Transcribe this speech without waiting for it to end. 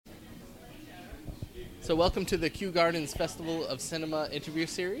So welcome to the Kew Gardens Festival of Cinema interview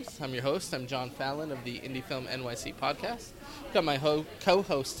series. I'm your host. I'm John Fallon of the Indie Film NYC podcast. Got my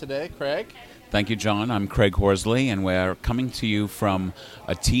co-host today, Craig. Thank you, John. I'm Craig Hursley, and we're coming to you from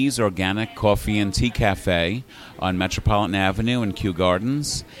Ateaz Organic Coffee and Tea Cafe on Metropolitan Avenue in Kew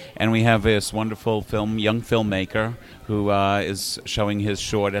Gardens. And we have this wonderful young filmmaker who is showing his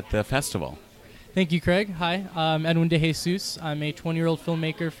short at the festival. Thank you, Craig. Hi, I'm Edwin DeJesus. I'm a 20-year-old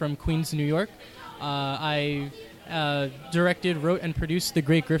filmmaker from Queens, New York. I directed, wrote, and produced The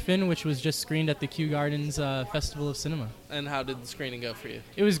Great Griffen, which was just screened at the Kew Gardens Festival of Cinema. And how did the screening go for you?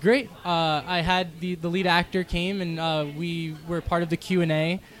 It was great. I had the lead actor came, and we were part of the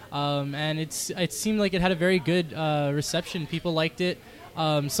Q&A, and it seemed like it had a very good reception. People liked it.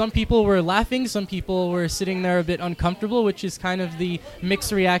 Some people were laughing, some people were sitting there a bit uncomfortable, which is kind of the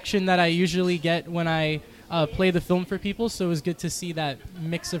mixed reaction that I usually get when I play the film for people. So it was good to see that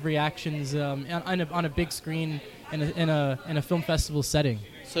mix of reactions on a big screen in a film festival setting.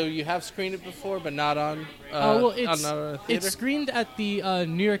 So you have screened it before, but not on theater? It's screened at the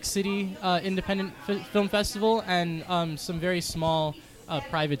New York City Independent Film Festival and some very small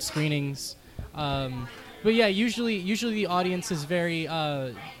private screenings. But yeah, usually the audience is very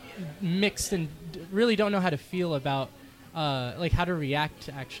mixed and really don't know how to feel about like how to react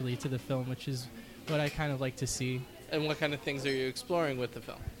actually to the film, which is what I kind of like to see. And what kind of things are you exploring with the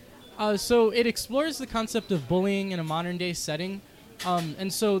film? So it explores the concept of bullying in a modern day setting,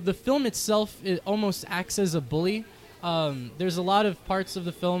 and so the film itself it almost acts as a bully. There's a lot of parts of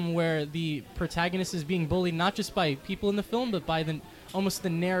the film where the protagonist is being bullied not just by people in the film, but by almost the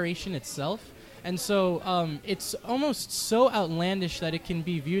narration itself. And so it's almost so outlandish that it can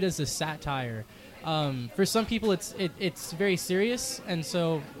be viewed as a satire. For some people, it's very serious, and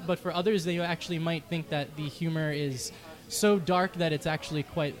so, but for others, they actually might think that the humor is so dark that it's actually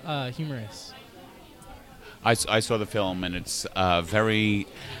quite humorous. I saw the film, and it's very,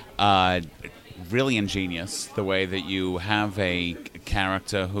 really ingenious, the way that you have a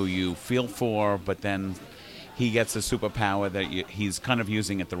character who you feel for, but then he gets a superpower that he's kind of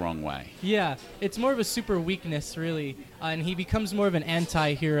using it the wrong way. Yeah, it's more of a super weakness, really, and he becomes more of an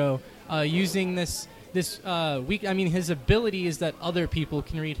anti-hero, using this weak. I mean, his ability is that other people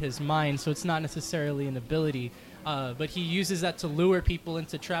can read his mind, so it's not necessarily an ability, but he uses that to lure people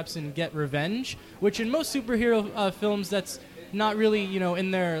into traps and get revenge, which in most superhero films, that's not really,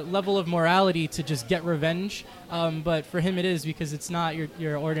 in their level of morality to just get revenge, but for him it is, because it's not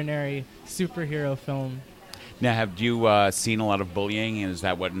your ordinary superhero film. Now, have you seen a lot of bullying, and is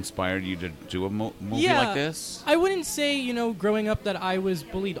that what inspired you to do a movie like this? I wouldn't say, growing up that I was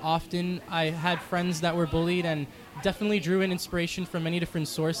bullied often. I had friends that were bullied and definitely drew in inspiration from many different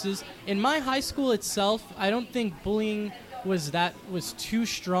sources. In my high school itself, I don't think bullying was too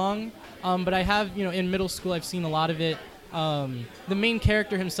strong, but I have, in middle school, I've seen a lot of it. The main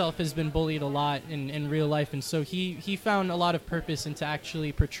character himself has been bullied a lot in real life, and so he found a lot of purpose into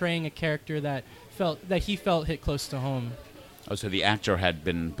actually portraying a character that he felt hit close to home. Oh, so the actor had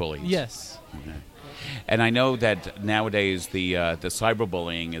been bullied. Yes. Okay. And I know that nowadays the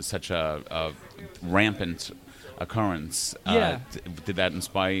cyberbullying is such a rampant occurrence. Yeah. Did that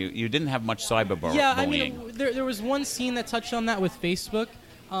inspire you? You didn't have much cyberbullying. Yeah, I mean, there was one scene that touched on that with Facebook.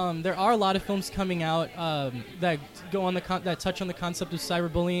 There are a lot of films coming out that go on that touch on the concept of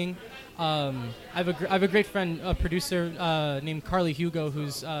cyberbullying. I have a great friend, a producer named Carly Hugo,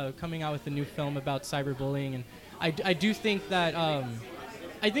 who's coming out with a new film about cyberbullying, and I do think that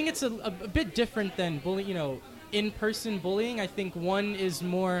I think it's a bit different than bullying. In-person bullying. I think one is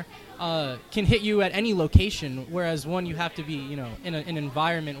more can hit you at any location, whereas one you have to be in an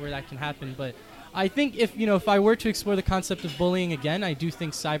environment where that can happen. But I think if I were to explore the concept of bullying again, I do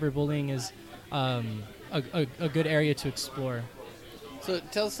think cyberbullying is a good area to explore. So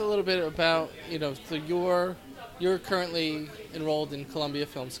tell us a little bit about, so you're currently enrolled in Columbia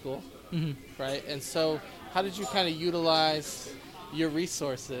Film School, mm-hmm. right? And so how did you kind of utilize your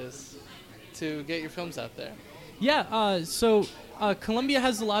resources to get your films out there? Yeah, so Columbia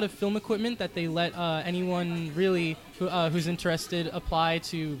has a lot of film equipment that they let anyone really who's interested apply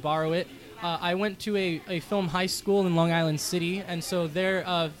to borrow it. I went to a film high school in Long Island City, and so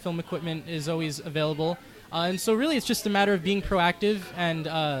their film equipment is always available. And so really it's just a matter of being proactive and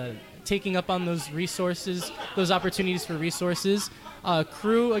taking up on those resources, those opportunities for resources.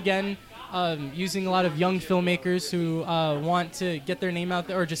 Crew, again, using a lot of young filmmakers who want to get their name out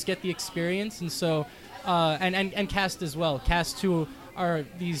there or just get the experience. And so, and cast as well. Cast who are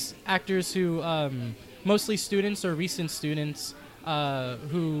these actors who, mostly students or recent students,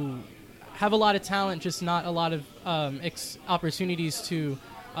 who have a lot of talent, just not a lot of opportunities to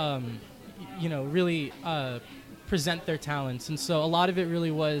really present their talents. And so a lot of it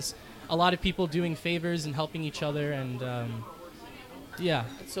really was a lot of people doing favors and helping each other, and yeah.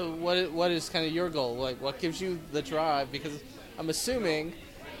 So what is kind of your goal? Like, what gives you the drive? Because I'm assuming,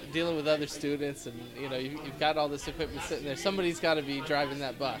 dealing with other students, and you've got all this equipment sitting there, somebody's got to be driving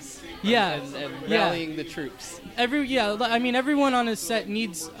that bus. Yeah. And rallying the troops. Everyone on a set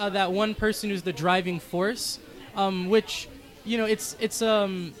needs that one person who's the driving force, which it's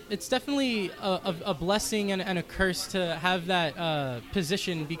definitely a blessing and a curse to have that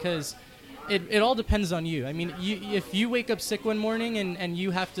position, because it all depends on you. I mean, if you wake up sick one morning and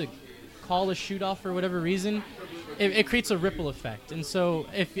you have to call a shoot off for whatever reason, it creates a ripple effect. And so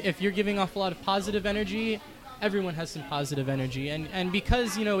if you're giving off a lot of positive energy, everyone has some positive energy. And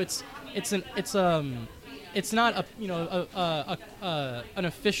because it's not an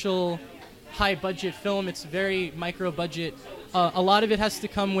official high budget film, it's very micro budget. A lot of it has to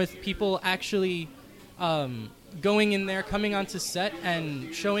come with people actually going in there, coming onto set,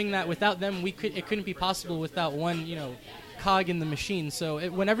 and showing that without them it couldn't be possible without one cog in the machine. So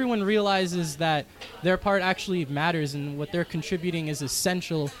when everyone realizes that their part actually matters and what they're contributing is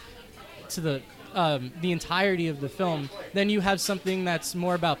essential to the entirety of the film, then you have something that's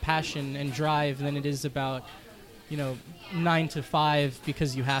more about passion and drive than it is about 9 to 5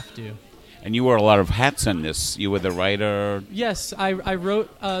 because you have to. And you wore a lot of hats in this. You were the writer. Yes, I wrote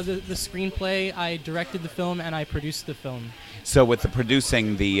the screenplay, I directed the film, and I produced the film. So with the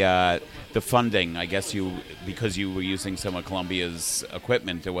producing, the funding, I guess because you were using some of Columbia's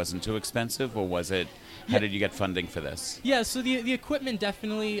equipment, it wasn't too expensive, or was it? How did you get funding for this? Yeah, so the equipment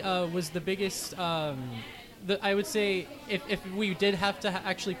definitely was the biggest. I would say if we did have to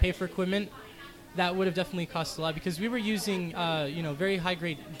actually pay for equipment, that would have definitely cost a lot, because we were using very high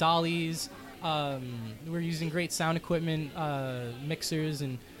grade dollies. We were using great sound equipment, mixers,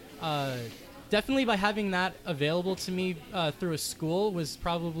 and definitely by having that available to me through a school was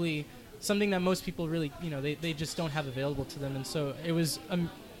probably something that most people really they just don't have available to them. And so it was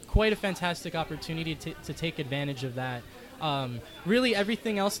quite a fantastic opportunity to take advantage of that. Really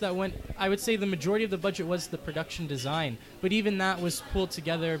everything else that went, I would say the majority of the budget was the production design, but even that was pulled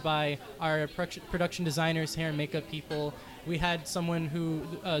together by our production designers, hair and makeup people. We had someone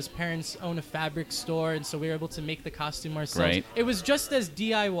whose parents own a fabric store, and so we were able to make the costume ourselves. Right. It was just as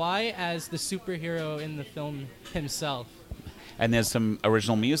DIY as the superhero in the film himself. And there's some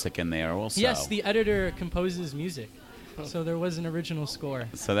original music in there also. Yes, the editor composes music. So there was an original score.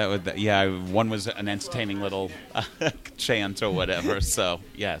 So one was an entertaining little chant or whatever. So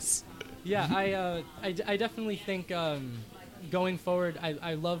yes. Yeah, I definitely think going forward,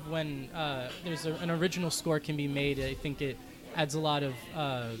 I love when there's an original score can be made. I think it adds a lot of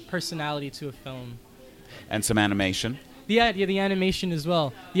personality to a film. And some animation. The animation as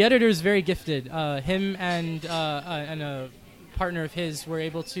well. The editor is very gifted. Him and a partner of his were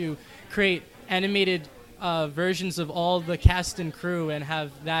able to create animated versions of all the cast and crew and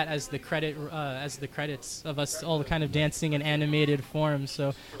have that as the credits of us all kind of dancing in animated form.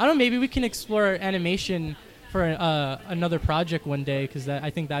 So I don't know, maybe we can explore animation for another project one day, because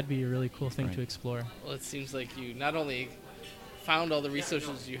I think that'd be a really cool thing to explore. Well, it seems like you not only found all the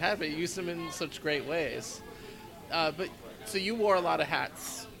resources you had, but you used them in such great ways. So you wore a lot of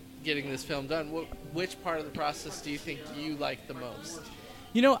hats getting this film done. Which part of the process do you think you liked the most?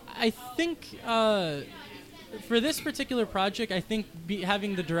 I think for this particular project, I think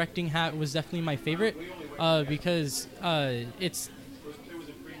having the directing hat was definitely my favorite, because I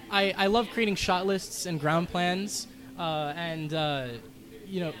love creating shot lists and ground plans, and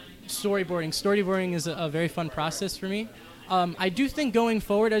storyboarding. Storyboarding is a very fun process for me. I do think going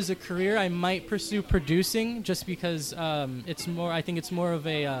forward as a career, I might pursue producing, just because I think it's more of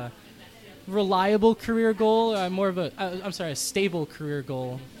a reliable career goal, a stable career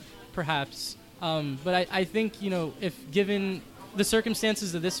goal, perhaps. But I think, if given the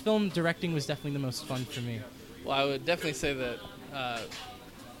circumstances of this film, directing was definitely the most fun for me. Well, I would definitely say that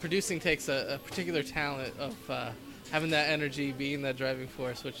producing takes a particular talent of having that energy, being that driving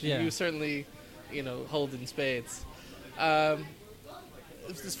force, which you certainly, hold in spades.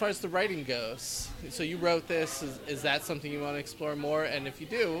 As far as the writing goes, so you wrote this. Is that something you want to explore more? And if you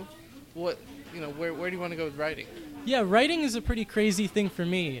do, where do you want to go with writing? Yeah, writing is a pretty crazy thing for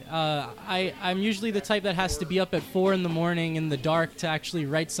me. I'm usually the type that has to be up at 4 a.m. in the dark to actually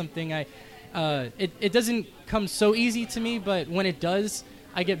write something. It doesn't come so easy to me, but when it does,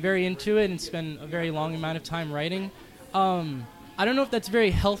 I get very into it and spend a very long amount of time writing. I don't know if that's very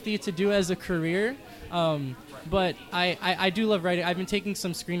healthy to do as a career, but I do love writing. I've been taking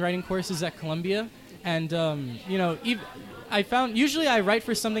some screenwriting courses at Columbia, and I found usually I write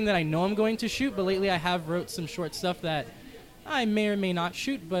for something that I know I'm going to shoot, but lately I have wrote some short stuff that I may or may not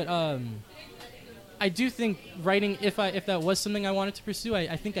shoot. But I do think writing, if that was something I wanted to pursue,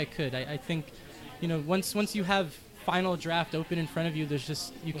 I think I could. I think, once you have final draft open in front of you, there's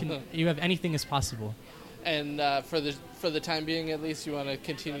just you have anything is possible. And for the time being, at least, you want to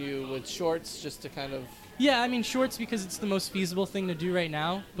continue with shorts, just to kind of. Yeah, I mean shorts because it's the most feasible thing to do right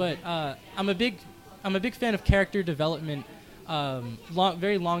now. But I'm a big fan of character development.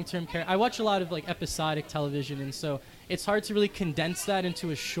 Very long-term character. I watch a lot of like episodic television, and so it's hard to really condense that into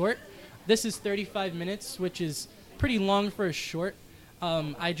a short. This is 35 minutes, which is pretty long for a short.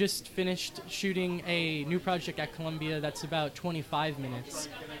 I just finished shooting a new project at Columbia that's about 25 minutes.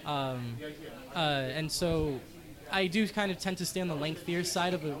 And so I do kind of tend to stay on the lengthier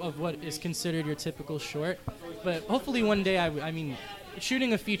side of what is considered your typical short. But hopefully one day, I mean,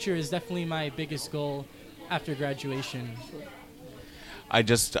 shooting a feature is definitely my biggest goal after graduation.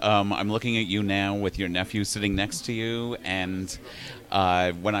 I'm looking at you now with your nephew sitting next to you, and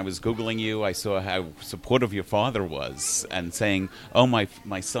when I was Googling you, I saw how supportive your father was, and saying, "Oh,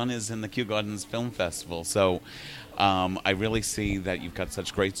 my son is in the Kew Gardens Film Festival." So I really see that you've got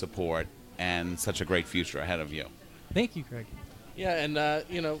such great support and such a great future ahead of you. Thank you, Craig. Yeah, and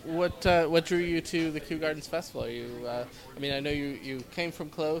what drew you to the Kew Gardens Festival? I know you came from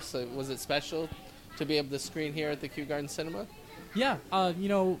close. Was it special to be able to screen here at the Kew Gardens Cinema? Yeah, I've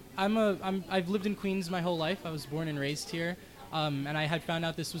lived in Queens my whole life. I was born and raised here, and I had found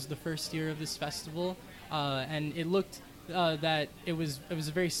out this was the first year of this festival, and it looked that it was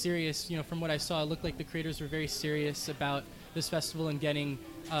very serious. From what I saw, it looked like the creators were very serious about this festival and getting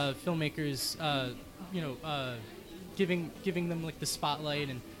filmmakers, giving them like the spotlight.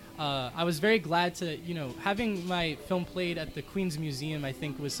 And I was very glad to, having my film played at the Queens Museum. I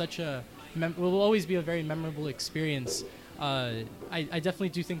think was will always be a very memorable experience. I definitely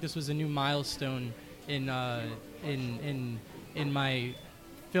do think this was a new milestone in my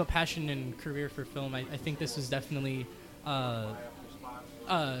passion and career for film. I think this was definitely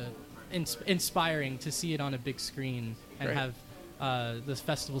inspiring to see it on a big screen and Right. have this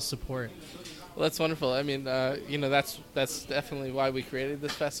festival support. Well, that's wonderful. I mean, that's definitely why we created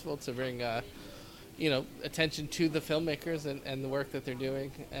this festival, to bring attention to the filmmakers and the work that they're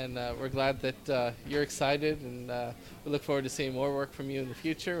doing. And we're glad that you're excited, and we look forward to seeing more work from you in the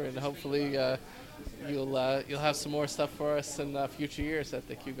future. And hopefully you'll have some more stuff for us in future years at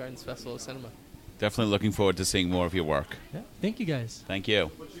the Kew Gardens Festival of Cinema. Definitely looking forward to seeing more of your work. Yeah. Thank you, guys. Thank you.